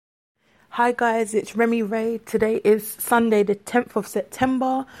Hi guys, it's Remy Ray. Today is Sunday the 10th of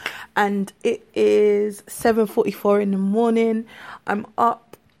September and it is 7:44 in the morning. I'm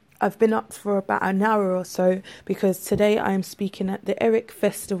up. I've been up for about an hour or so because today I am speaking at the Eric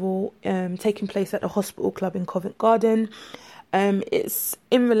Festival taking place at the Hospital Club in Covent Garden. It's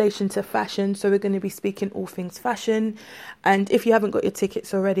in relation to fashion, so we're going to be speaking all things fashion. And if you haven't got your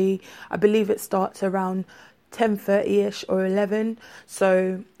tickets already, I believe it starts around 10:30ish or 11,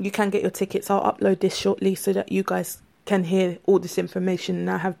 so you can get your tickets. I'll upload this shortly so that you guys can hear all this information, and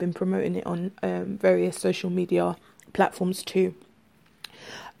I have been promoting it on various social media platforms too.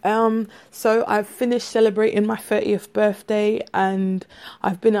 So I've finished celebrating my 30th birthday and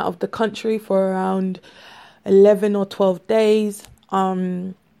I've been out of the country for around 11 or 12 days.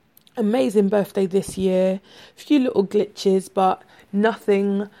 Amazing birthday this year. A few little glitches, but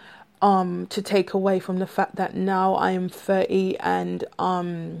nothing to take away from the fact that now I am 30 and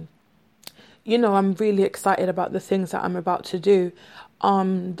I'm really excited about the things that I'm about to do.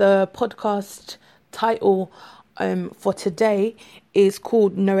 The podcast title for today is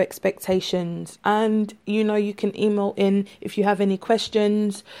called No Expectations, and you can email in if you have any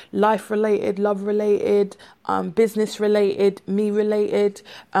questions, life related, love related, business related, me related.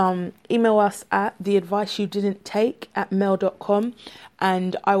 Email us at theadviceyouDidn'ttake@mail.com,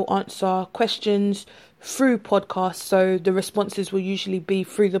 and I will answer questions through podcast, so the responses will usually be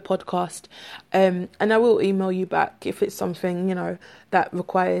through the podcast, and I will email you back if it's something that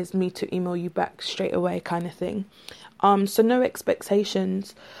requires me to email you back straight away, kind of thing. So no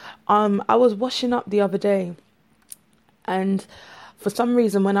expectations. I was washing up the other day, and for some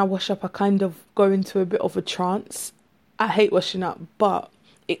reason when I wash up I kind of go into a bit of a trance. I hate washing up, but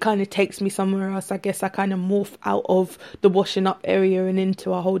it kind of takes me somewhere else. I guess I kind of morph out of the washing up area and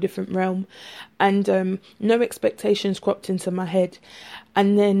into a whole different realm. And no expectations cropped into my head.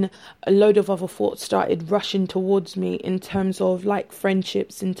 And then a load of other thoughts started rushing towards me in terms of like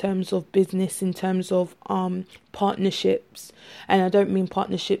friendships, in terms of business, in terms of partnerships. And I don't mean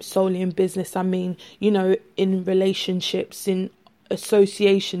partnerships solely in business. I mean, in relationships, in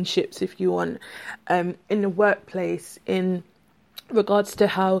associationships, if you want, in the workplace, in regards to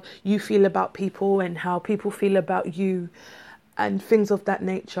how you feel about people and how people feel about you and things of that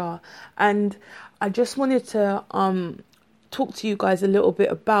nature. And I just wanted to talk to you guys a little bit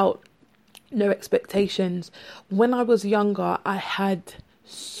about no expectations. When I was younger, I had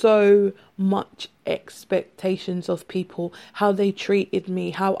so much expectations of people, how they treated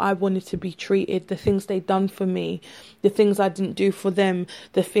me, how I wanted to be treated, the things they done for me, the things I didn't do for them,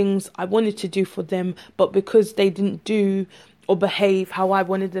 the things I wanted to do for them, but because they didn't do or behave how I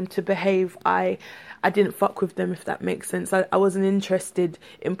wanted them to behave, I didn't fuck with them, if that makes sense. I wasn't interested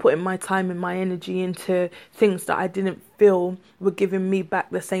in putting my time and my energy into things that I didn't feel were giving me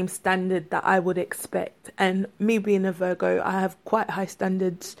back the same standard that I would expect. And me being a Virgo, I have quite high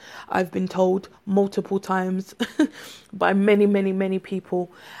standards. I've been told multiple times by many, many, many people.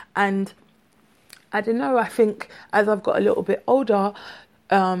 And I don't know, I think as I've got a little bit older,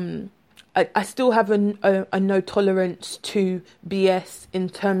 I still have a no tolerance to BS in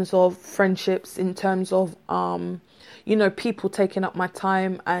terms of friendships, in terms of, people taking up my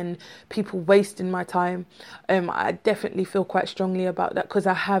time and people wasting my time. I definitely feel quite strongly about that because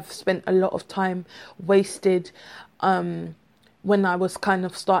I have spent a lot of time wasted when I was kind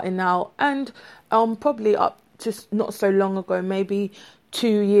of starting out, and probably up to not so long ago, maybe 2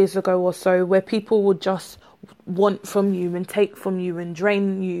 years ago or so, where people would just want from you and take from you and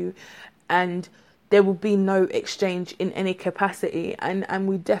drain you, and there will be no exchange in any capacity. And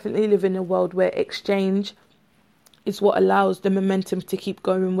we definitely live in a world where exchange is what allows the momentum to keep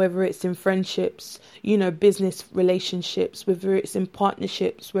going, whether it's in friendships, business relationships, whether it's in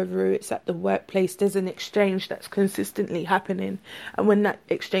partnerships, whether it's at the workplace. There's an exchange that's consistently happening. And when that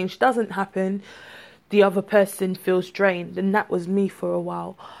exchange doesn't happen, the other person feels drained. And that was me for a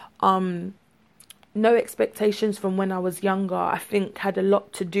while. No expectations from when I was younger, I think had a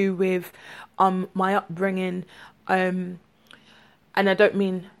lot to do with my upbringing. And I don't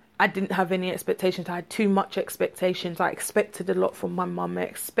mean I didn't have any expectations. I had too much expectations. I expected a lot from my mum. I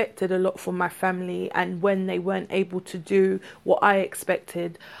expected a lot from my family. And when they weren't able to do what I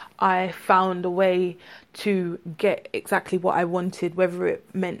expected, I found a way to get exactly what I wanted, whether it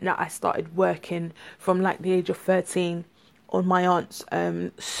meant that I started working from like the age of 13 on my aunt's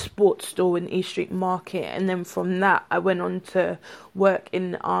sports store in East Street Market, and then from that I went on to work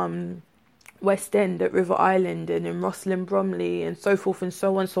in West End at River Island and in Rosslyn Bromley and so forth and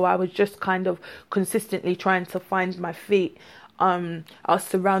so on. So I was just kind of consistently trying to find my feet I was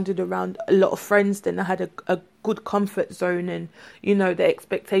surrounded around a lot of friends, then I had a good comfort zone, and you know, the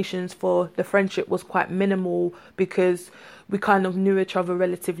expectations for the friendship was quite minimal because we kind of knew each other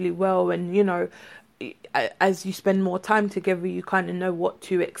relatively well, and you know, as you spend more time together, you kind of know what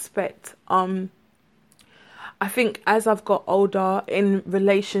to expect. I think as I've got older, in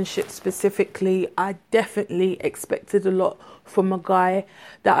relationships specifically, I definitely expected a lot from a guy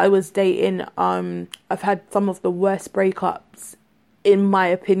that I was dating. I've had some of the worst breakups, in my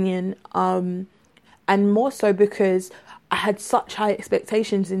opinion, and more so because I had such high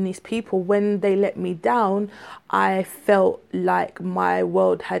expectations in these people. When they let me down, I felt like my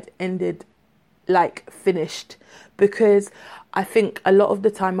world had ended, like finished, because I think a lot of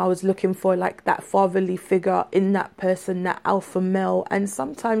the time I was looking for like that fatherly figure in that person, that alpha male, and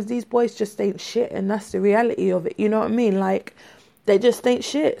sometimes these boys just ain't shit, and that's the reality of it, you know what I mean? Like, they just ain't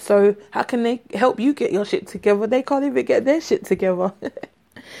shit, so how can they help you get your shit together? They can't even get their shit together.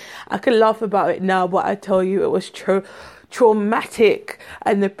 I can laugh about it now, but I tell you, it was traumatic,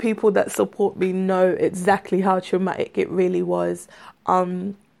 and the people that support me know exactly how traumatic it really was.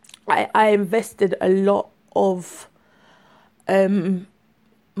 I invested a lot of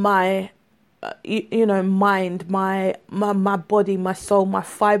my mind, my body, my soul, my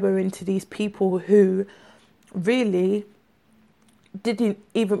fiber into these people who really didn't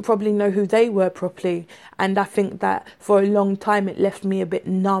even probably know who they were properly. And I think that for a long time it left me a bit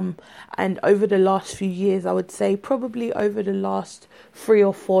numb. And over the last few years, I would say probably over the last 3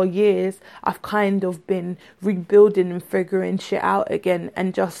 or 4 years, I've kind of been rebuilding and figuring shit out again,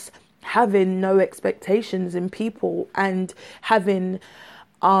 and just having no expectations in people, and having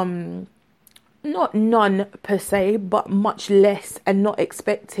not none per se, but much less, and not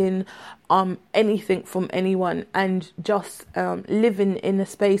expecting anything from anyone, and just living in a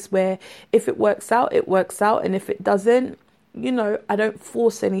space where if it works out, it works out, and if it doesn't, you know, I don't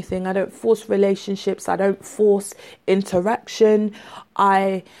force anything. I don't force relationships. I don't force interaction.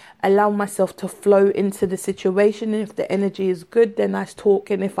 I allow myself to flow into the situation, and if the energy is good, then I talk,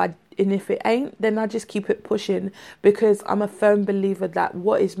 and if it ain't, then I just keep it pushing, because I'm a firm believer that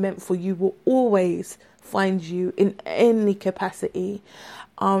what is meant for you will always find you in any capacity.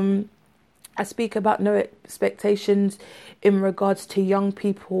 I speak about no expectations in regards to young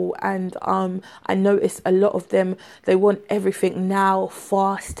people, and I notice a lot of them, they want everything now,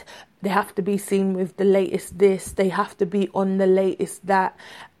 fast. They have to be seen with the latest this, they have to be on the latest that,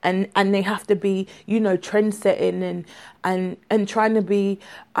 and they have to be, you know, trend setting and trying to be,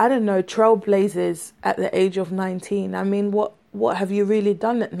 I don't know, trailblazers at the age of 19. I mean, what have you really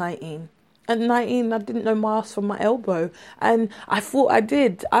done at 19? At 19, I didn't know my ass from my elbow, and I thought I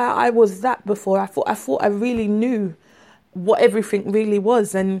did. I was that before. I thought I really knew what everything really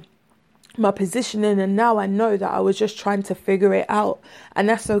was, and my positioning, and now I know that I was just trying to figure it out, and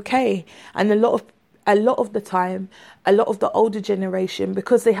that's okay. And a lot of the time, a lot of the older generation,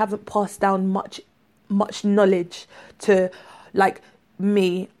 because they haven't passed down much knowledge to, like,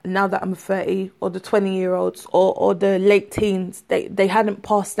 me, now that I'm 30, or the 20-year-olds, or the late teens, they hadn't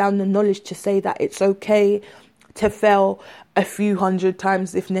passed down the knowledge to say that it's okay to fail a few hundred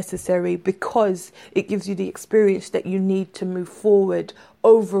times if necessary, because it gives you the experience that you need to move forward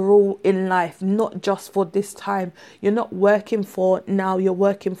overall in life, not just for this time. You're not working for now, you're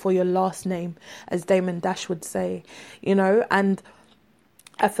working for your last name, as Damon Dash would say, you know. And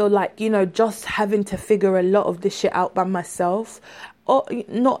I feel like, you know, just having to figure a lot of this shit out by myself, or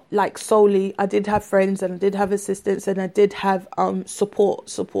not like solely. I did have friends, and I did have assistants, and I did have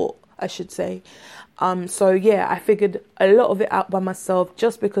support, I should say. So yeah, I figured a lot of it out by myself,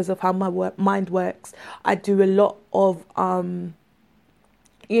 just because of how my mind works. I do a lot of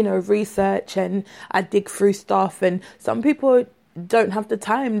research, and I dig through stuff, and some people don't have the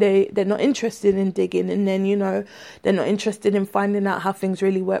time. They're not interested in digging, and then, you know, they're not interested in finding out how things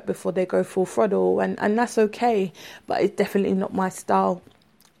really work before they go full throttle, and that's okay, but it's definitely not my style.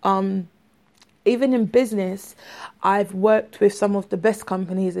 Even in business, I've worked with some of the best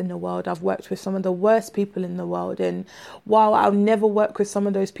companies in the world. I've worked with some of the worst people in the world, and while I'll never work with some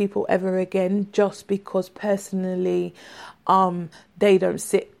of those people ever again, just because personally they don't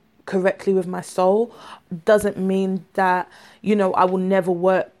sit correctly with my soul, doesn't mean that, you know, I will never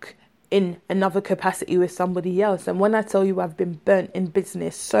work in another capacity with somebody else. And when I tell you I've been burnt in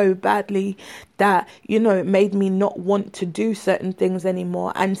business so badly that, you know, it made me not want to do certain things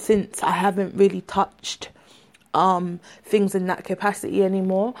anymore, and since I haven't really touched things in that capacity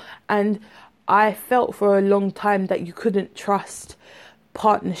anymore, and I felt for a long time that you couldn't trust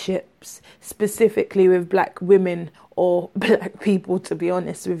partnerships, specifically with black women or black people, to be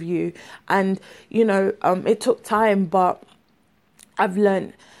honest with you. And, you know, it took time, but I've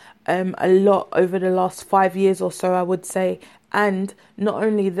learned a lot over the last 5 years or so, I would say. And not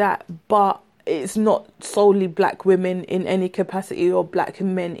only that, but it's not solely black women in any capacity or black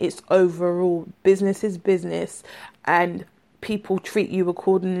men. It's overall, business is business, and people treat you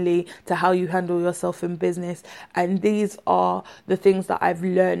accordingly to how you handle yourself in business. And these are the things that I've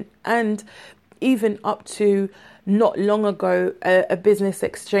learned. And even up to not long ago, a business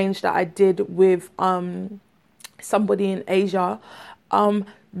exchange that I did with somebody in Asia,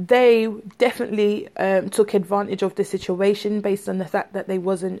 they definitely took advantage of the situation based on the fact that they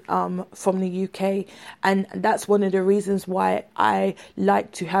wasn't from the UK. And that's one of the reasons why I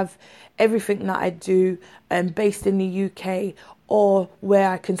like to have everything that I do based in the UK, or where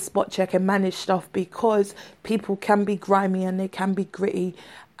I can spot check and manage stuff, because people can be grimy and they can be gritty.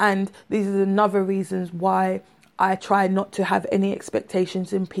 And these are another reasons why I try not to have any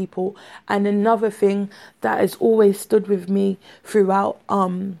expectations in people. And another thing that has always stood with me throughout,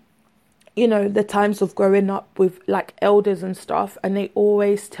 the times of growing up with like elders and stuff, and they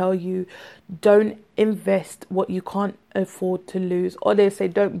always tell you, don't invest what you can't afford to lose, or they say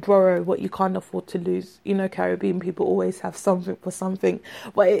don't borrow what you can't afford to lose. Caribbean people always have something for something,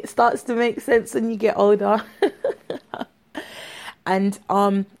 but it starts to make sense when you get older. And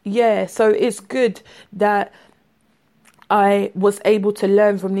so it's good that I was able to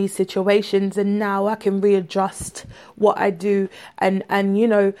learn from these situations, and now I can readjust what I do and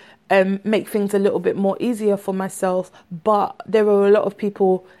make things a little bit more easier for myself. But there are a lot of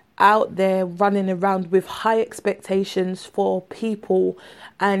people out there running around with high expectations for people,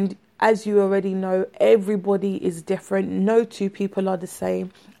 and as you already know, everybody is different. No two people are the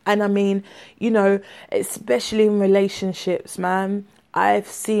same. And I mean, especially in relationships, man, I've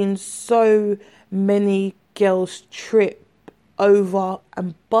seen so many girls trip over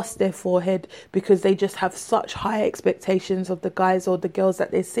and bust their forehead because they just have such high expectations of the guys or the girls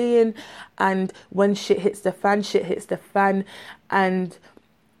that they're seeing. And when shit hits the fan, shit hits the fan. And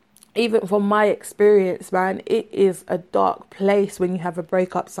even from my experience, man, it is a dark place when you have a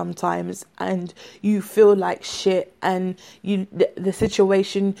breakup sometimes and you feel like shit, and the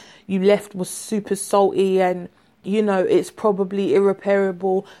situation you left was super salty, and it's probably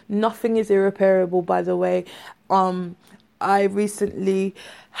irreparable. Nothing is irreparable, by the way. I recently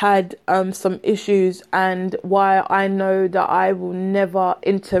had some issues, and while I know that I will never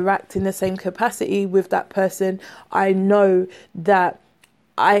interact in the same capacity with that person, I know that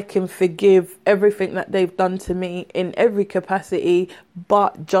I can forgive everything that they've done to me in every capacity,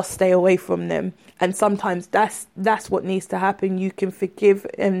 but just stay away from them. And sometimes that's what needs to happen. You can forgive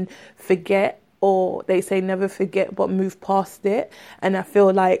and forget, or they say never forget but move past it. And I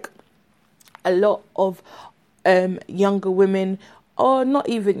feel like a lot of younger women, or not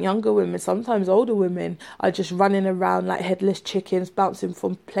even younger women, sometimes older women, are just running around like headless chickens, bouncing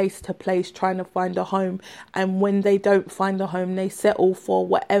from place to place trying to find a home. And when they don't find a home, they settle for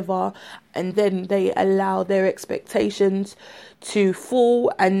whatever, and then they allow their expectations to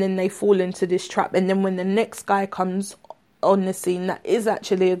fall, and then they fall into this trap. And then when the next guy comes on the scene that is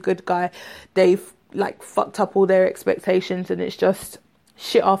actually a good guy, they've like fucked up all their expectations, and it's just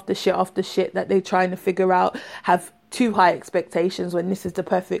shit after shit after shit that they're trying to figure out. Have too high expectations when this is the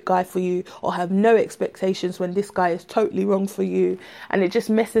perfect guy for you, or have no expectations when this guy is totally wrong for you, and it just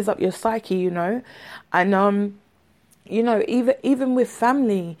messes up your psyche, And even with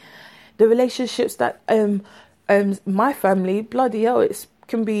family, the relationships that my family, bloody hell, it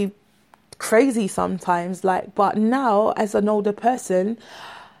can be crazy sometimes. But now as an older person,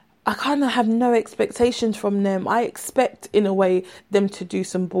 I kind of have no expectations from them. I expect, in a way, them to do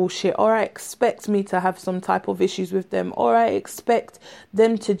some bullshit, or I expect me to have some type of issues with them, or I expect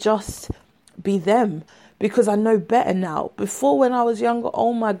them to just be them, because I know better now. Before, when I was younger,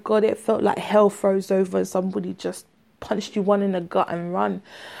 oh my God, it felt like hell froze over and somebody just punched you one in the gut and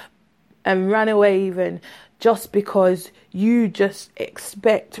ran away even, just because you just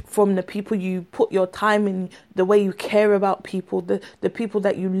expect from the people you put your time in, the way you care about people, the people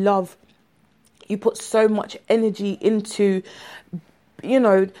that you love. You put so much energy into,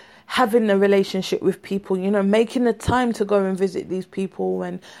 having a relationship with people, making the time to go and visit these people,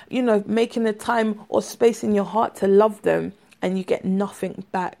 and, making the time or space in your heart to love them, and you get nothing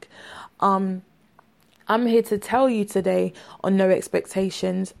back. I'm here to tell you today on No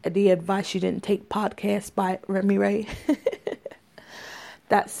Expectations, the Advice You Didn't Take podcast by Remy Ray,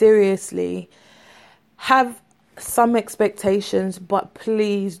 that seriously, have some expectations, but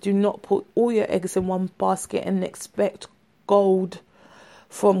please do not put all your eggs in one basket and expect gold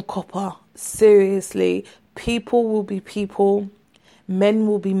from copper. Seriously, people will be people, men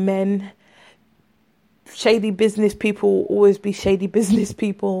will be men. Shady business people will always be shady business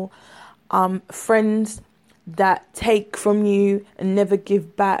people. Friends that take from you and never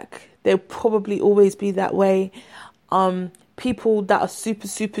give back, they'll probably always be that way. People that are super,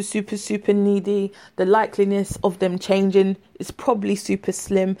 super, super, super needy, the likeliness of them changing is probably super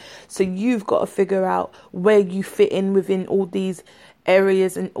slim. So you've got to figure out where you fit in within all these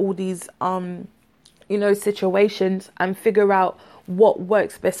areas and all these, situations, and figure out what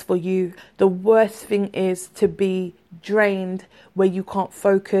works best for you. The worst thing is to be drained where you can't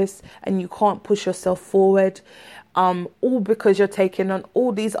focus and you can't push yourself forward. All because you're taking on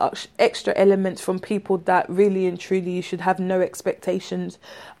all these extra elements from people that really and truly you should have no expectations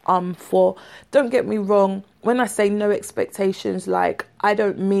for. Don't get me wrong, when I say no expectations, like, I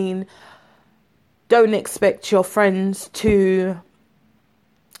don't mean don't expect your friends to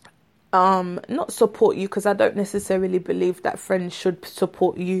not support you, because I don't necessarily believe that friends should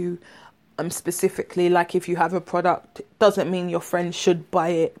support you specifically. Like, if you have a product, doesn't mean your friends should buy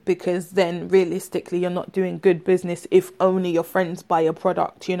it, because then realistically you're not doing good business if only your friends buy your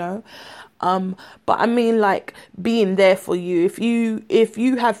product, but I mean, like, being there for you. If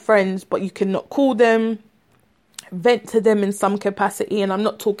you have friends but you cannot call them, vent to them in some capacity, and I'm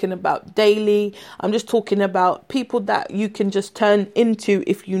not talking about daily, I'm just talking about people that you can just turn into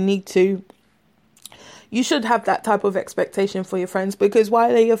if you need to. You should have that type of expectation for your friends, because why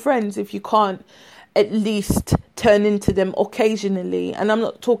are they your friends if you can't at least turn into them occasionally? And I'm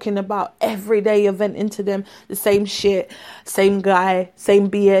not talking about every day you're venting to them the same shit, same guy,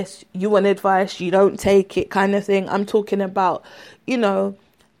 same BS, you want advice, you don't take it kind of thing. I'm talking about,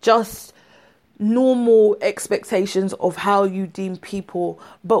 just normal expectations of how you deem people.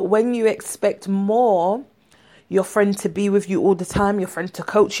 But when you expect more, your friend to be with you all the time, your friend to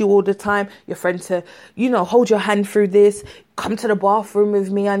coach you all the time, your friend to, hold your hand through this, come to the bathroom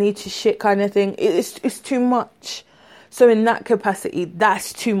with me, I need to shit kind of thing. It's too much. So in that capacity,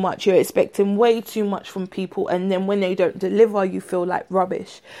 that's too much. You're expecting way too much from people. And then when they don't deliver, you feel like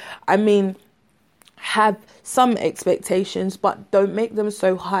rubbish. I mean, have some expectations, but don't make them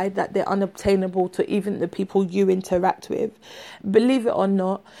so high that they're unobtainable to even the people you interact with. Believe it or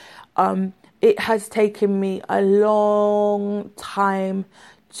not, it has taken me a long time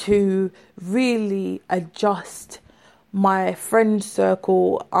to really adjust my friend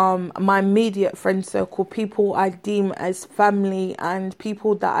circle, my immediate friend circle, people I deem as family and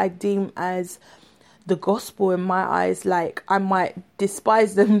people that I deem as the gospel in my eyes. Like, I might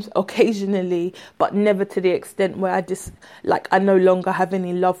despise them occasionally, but never to the extent where I no longer have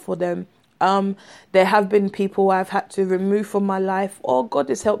any love for them. There have been people I've had to remove from my life, or God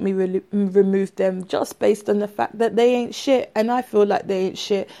has helped me remove them just based on the fact that they ain't shit, and I feel like they ain't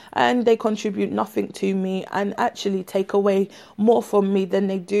shit, and they contribute nothing to me and actually take away more from me than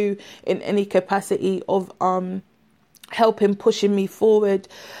they do in any capacity of helping pushing me forward.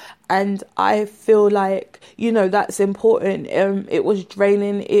 And I feel like, that's important. It was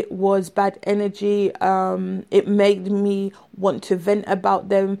draining. It was bad energy. It made me want to vent about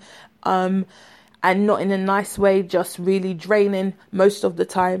them. And not in a nice way, just really draining most of the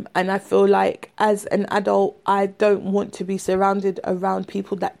time. And I feel like as an adult, I don't want to be surrounded around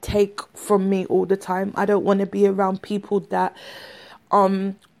people that take from me all the time. I don't want to be around people that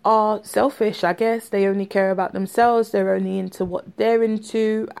are selfish, I guess. They only care about themselves. They're only into what they're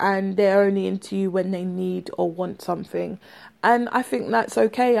into, and they're only into you when they need or want something. And I think that's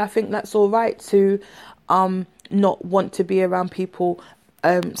okay. I think that's all right to not want to be around people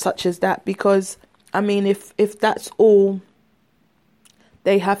such as that, because I mean, if that's all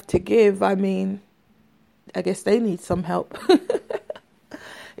they have to give, I mean, I guess they need some help.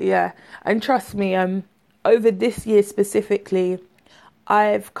 Yeah, and trust me, over this year specifically,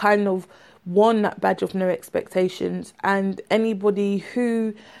 I've kind of won that badge of no expectations, and anybody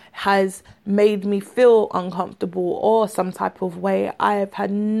who has made me feel uncomfortable or some type of way, I have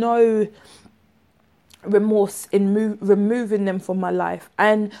had no remorse in removing them from my life.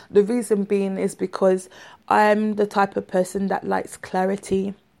 And the reason being is because I'm the type of person that likes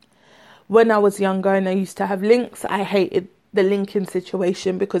clarity. When I was younger and I used to have links, I hated the linking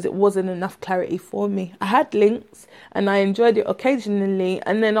situation because it wasn't enough clarity for me. I had links and I enjoyed it occasionally,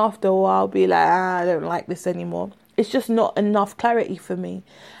 and then after a while I'll be like, I don't like this anymore. It's just not enough clarity for me.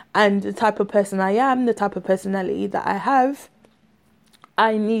 And the type of person I am, the type of personality that I have,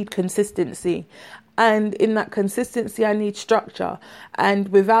 I need consistency. And in that consistency, I need structure. And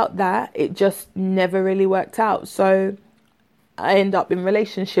without that, it just never really worked out. So I end up in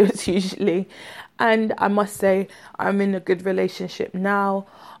relationships usually. And I must say, I'm in a good relationship now.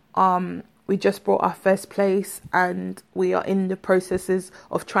 we just brought our first place, and we are in the processes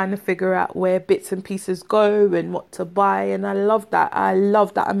of trying to figure out where bits and pieces go and what to buy. And I love that. I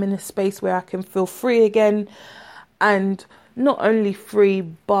love that I'm in a space where I can feel free again, and not only free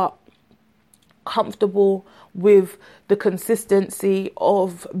but comfortable with the consistency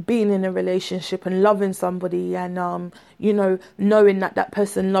of being in a relationship and loving somebody, and knowing that that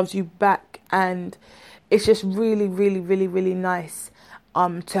person loves you back. And it's just really, really, really, really nice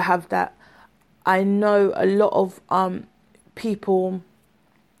to have that. I know a lot of people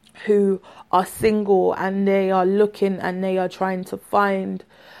who are single, and they are looking and they are trying to find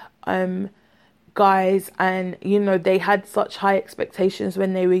guys, and they had such high expectations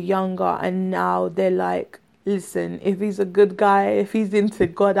when they were younger, and now they're like, listen, if he's a good guy, if he's into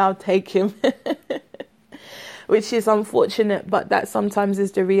God, I'll take him. Which is unfortunate, but that sometimes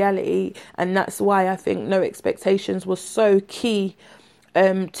is the reality. And that's why I think No Expectations was so key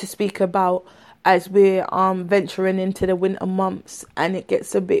to speak about as we're venturing into the winter months, and it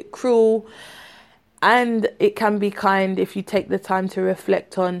gets a bit cruel. And it can be kind if you take the time to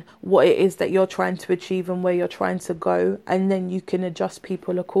reflect on what it is that you're trying to achieve and where you're trying to go, and then you can adjust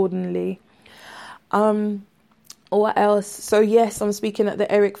people accordingly. What else? So yes, I'm speaking at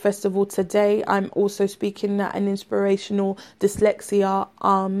the Eric Festival today. I'm also speaking at an inspirational dyslexia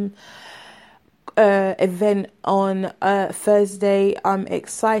event on Thursday. I'm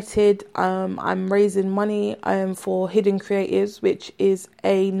excited. I'm raising money for Hidden Creatives, which is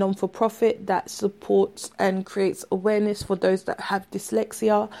a non-for-profit that supports and creates awareness for those that have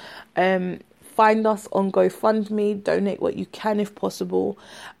dyslexia. Find us on GoFundMe. Donate what you can if possible.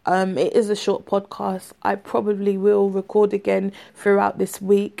 It is a short podcast. I probably will record again throughout this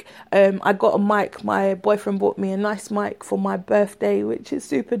week. I got a mic. My boyfriend bought me a nice mic for my birthday, which is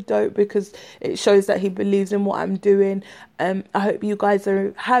super dope because it shows that he believes in what I'm doing. I hope you guys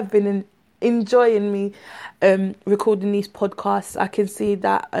have been enjoying me recording these podcasts. I can see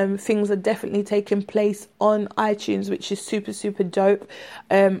that things are definitely taking place on iTunes, which is super, super dope.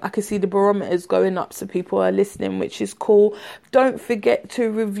 I can see the barometers going up, so people are listening, which is cool. Don't forget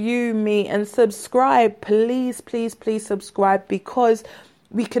to review me and subscribe. Please, please, please subscribe, because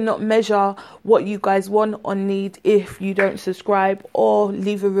we cannot measure what you guys want or need if you don't subscribe or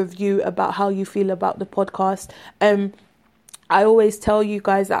leave a review about how you feel about the podcast. I always tell you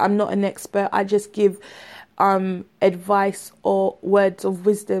guys that I'm not an expert. I just give advice or words of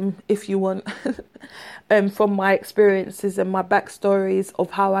wisdom, if you want, from my experiences and my backstories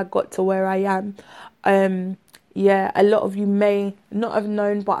of how I got to where I am. A lot of you may not have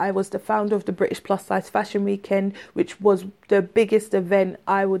known, but I was the founder of the British Plus Size Fashion Weekend, which was the biggest event,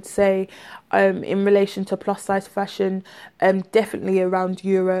 I would say, in relation to plus size fashion, definitely around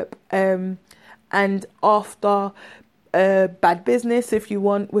Europe. And after bad business, if you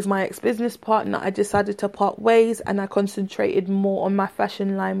want, with my ex-business partner, I decided to part ways, and I concentrated more on my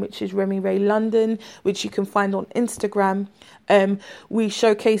fashion line, which is Remy Ray London, which you can find on Instagram. We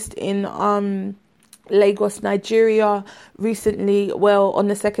showcased in Lagos, Nigeria recently, on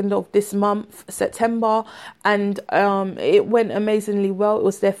the 2nd of this month, September, and it went amazingly well. It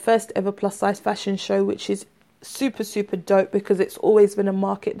was their first ever plus size fashion show, which is super, super dope because it's always been a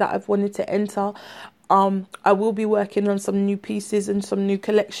market that I've wanted to enter. I will be working on some new pieces and some new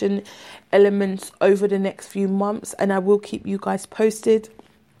collection elements over the next few months, and I will keep you guys posted.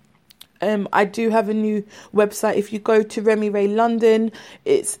 I do have a new website. If you go to Remy Ray London,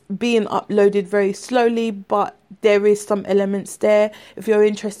 it's being uploaded very slowly, but there is some elements there. If you're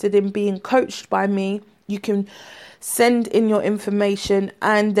interested in being coached by me, you can send in your information,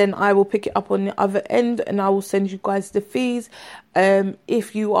 and then I will pick it up on the other end, and I will send you guys the fees.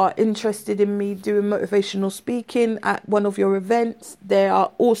 If you are interested in me doing motivational speaking at one of your events, there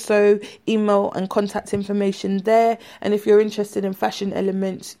are also email and contact information there. And if you're interested in fashion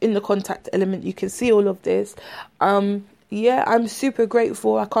elements, in the contact element, you can see all of this. I'm super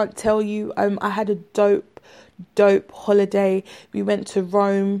grateful. I can't tell you. I had a dope holiday. We went to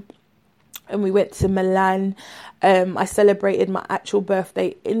Rome and we went to Milan. I celebrated my actual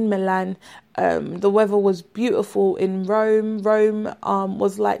birthday in Milan. The weather was beautiful in Rome. Rome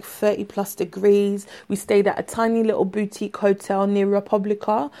was like 30 plus degrees. We stayed at a tiny little boutique hotel near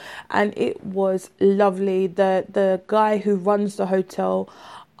Repubblica, and it was lovely. The guy who runs the hotel,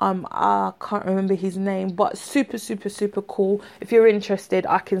 I can't remember his name, but super, super, super cool. If you're interested,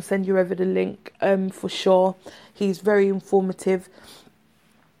 I can send you over the link for sure. He's very informative.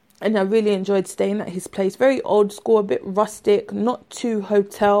 And I really enjoyed staying at his place. Very old school, a bit rustic, not too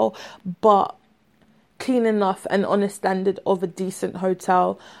hotel, but clean enough and on a standard of a decent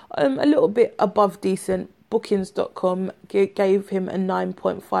hotel. A little bit above decent, Bookings.com gave him a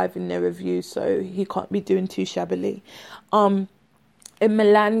 9.5 in their review, so he can't be doing too shabbily. In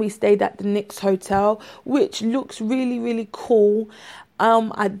Milan, we stayed at the Nix Hotel, which looks really, really cool.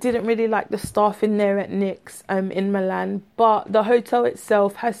 I didn't really like the staff in there at Nix in Milan, but the hotel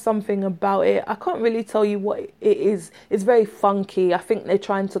itself has something about it. I can't really tell you what it is. It's very funky. I think they're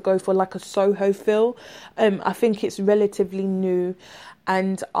trying to go for like a Soho feel. I think it's relatively new,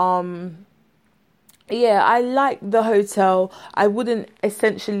 and yeah, I like the hotel. I wouldn't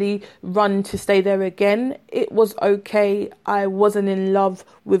essentially run to stay there again. It was okay. I wasn't in love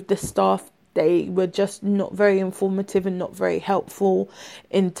with the staff. They were just not very informative and not very helpful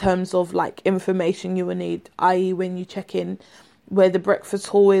in terms of like information you would need, i.e. when you check in, where the breakfast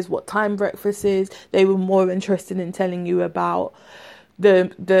hall is, what time breakfast is. They were more interested in telling you about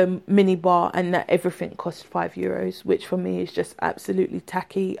the mini bar and that everything costs €5, which for me is just absolutely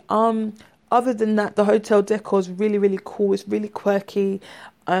tacky. Other than that, the hotel decor is really, really cool. It's really quirky.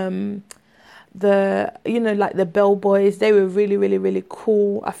 Like the bellboys, they were really, really, really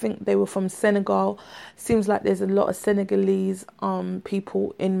cool. I think they were from Senegal. Seems like there's a lot of Senegalese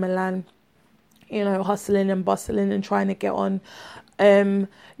people in Milan, hustling and bustling and trying to get on.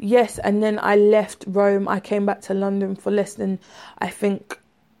 Yes, and then I left Rome. I came back to London for less than, I think,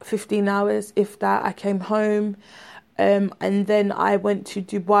 15 hours, if that. I came home. And then I went to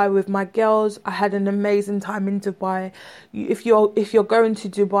Dubai with my girls. I had an amazing time in Dubai. If you're going to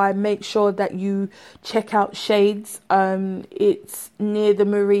Dubai, make sure that you check out Shades. It's near the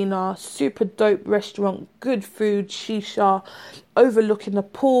marina. Super dope restaurant, good food, shisha, overlooking the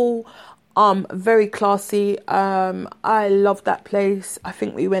pool. Very classy. I love that place. I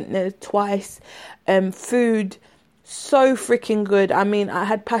think we went there twice. Food, so freaking good. I mean, I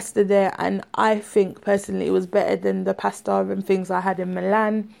had pasta there, and I think personally it was better than the pasta and things I had in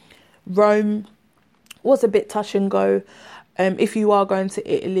Milan. Rome was a bit touch and go. If you are going to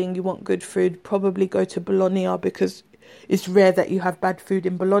Italy and you want good food, probably go to Bologna, because it's rare that you have bad food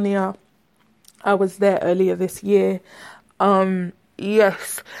in Bologna. I was there earlier this year.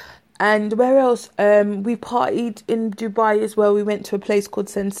 Yes. And where else? We partied in Dubai as well. We went to a place called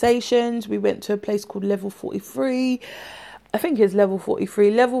Sensations. We went to a place called Level 43. I think it's Level 43.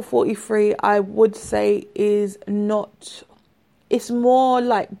 Level 43, I would say, is not... It's more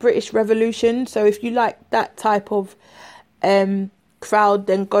like British Revolution. So if you like that type of crowd,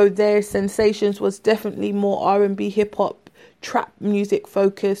 then go there. Sensations was definitely more R&B, hip-hop, trap music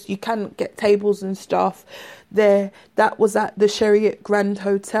focused. You can get tables and stuff there. That was at the Sheraton Grand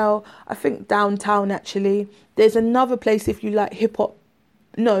Hotel, I think downtown actually. There's another place if you like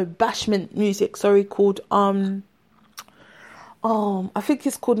bashment music, called I think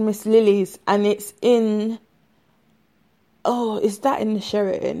it's called Miss Lily's, and it's in is that in the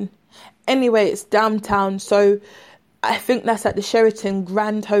Sheraton? Anyway, it's downtown, so I think that's at the Sheraton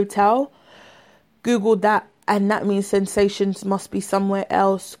Grand Hotel. Google that, and that means Sensations must be somewhere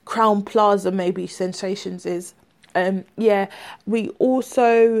else. Crown Plaza, maybe Sensations is. We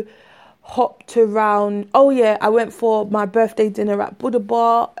also hopped around. I went for my birthday dinner at Buddha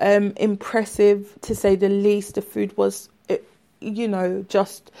Bar. Impressive, to say the least. The food was,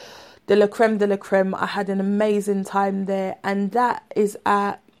 just de la creme de la creme. I had an amazing time there. And that is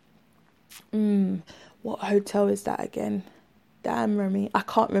at... what hotel is that again? Damn, Remy, I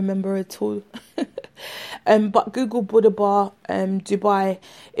can't remember at all. But Google Buddha Bar, Dubai.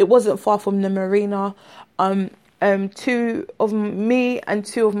 It wasn't far from the marina. Two of me and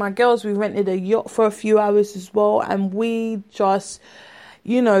two of my girls, we rented a yacht for a few hours as well, and we just,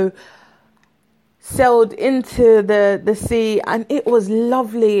 sailed into the sea, and it was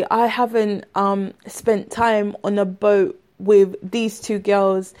lovely. I haven't spent time on a boat with these two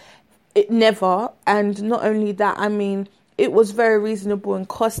girls, never. And not only that, I mean, it was very reasonable in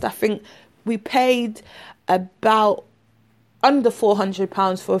cost. I think we paid about under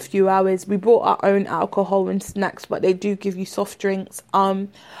 £400 for a few hours. We brought our own alcohol and snacks, but they do give you soft drinks.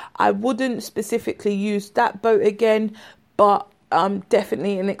 I wouldn't specifically use that boat again, but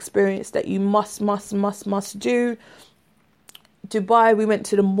definitely an experience that you must do. Dubai, we went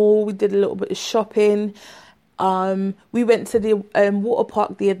to the mall. We did a little bit of shopping. We went to the water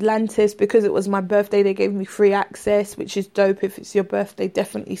park, the Atlantis, because it was my birthday. They gave me free access, which is dope. If it's your birthday,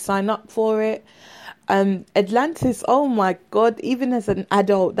 definitely sign up for it. Atlantis, oh my God, even as an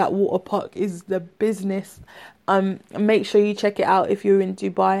adult, that water park is the business. Make sure you check it out if you're in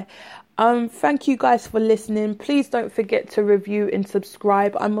Dubai. Thank you guys for listening. Please don't forget to review and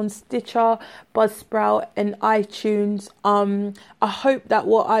subscribe. I'm on Stitcher, Buzzsprout and iTunes. I hope that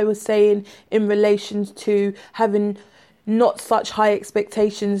what I was saying in relation to having not such high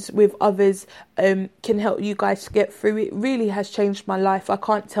expectations with others can help you guys to get through. It really has changed my life. I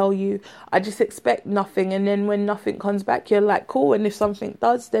can't tell you. I just expect nothing, and then when nothing comes back, you're like, cool. And if something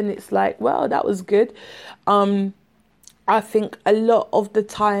does, then it's like, well, that was good. I think a lot of the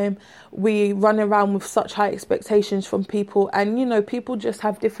time we run around with such high expectations from people, and people just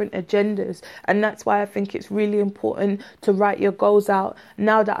have different agendas, and that's why I think it's really important to write your goals out.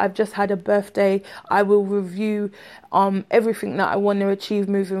 Now that I've just had a birthday, I will review everything that I want to achieve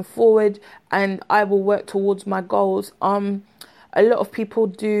moving forward, and I will work towards my goals. A lot of people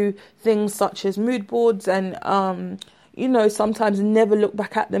do things such as mood boards and sometimes never look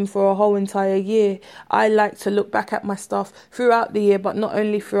back at them for a whole entire year. I like to look back at my stuff throughout the year, but not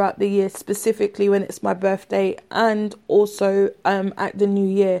only throughout the year, specifically when it's my birthday and also at the new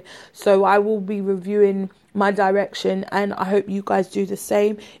year. So I will be reviewing my direction, and I hope you guys do the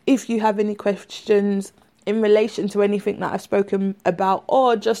same. If you have any questions in relation to anything that I've spoken about,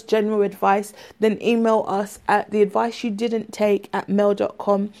 or just general advice, then email us at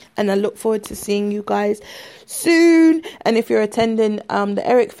theadviceyouDidn'ttake@mail.com, and I look forward to seeing you guys soon. And if you're attending the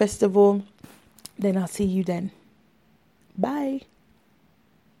Eric Festival, then I'll see you then. Bye.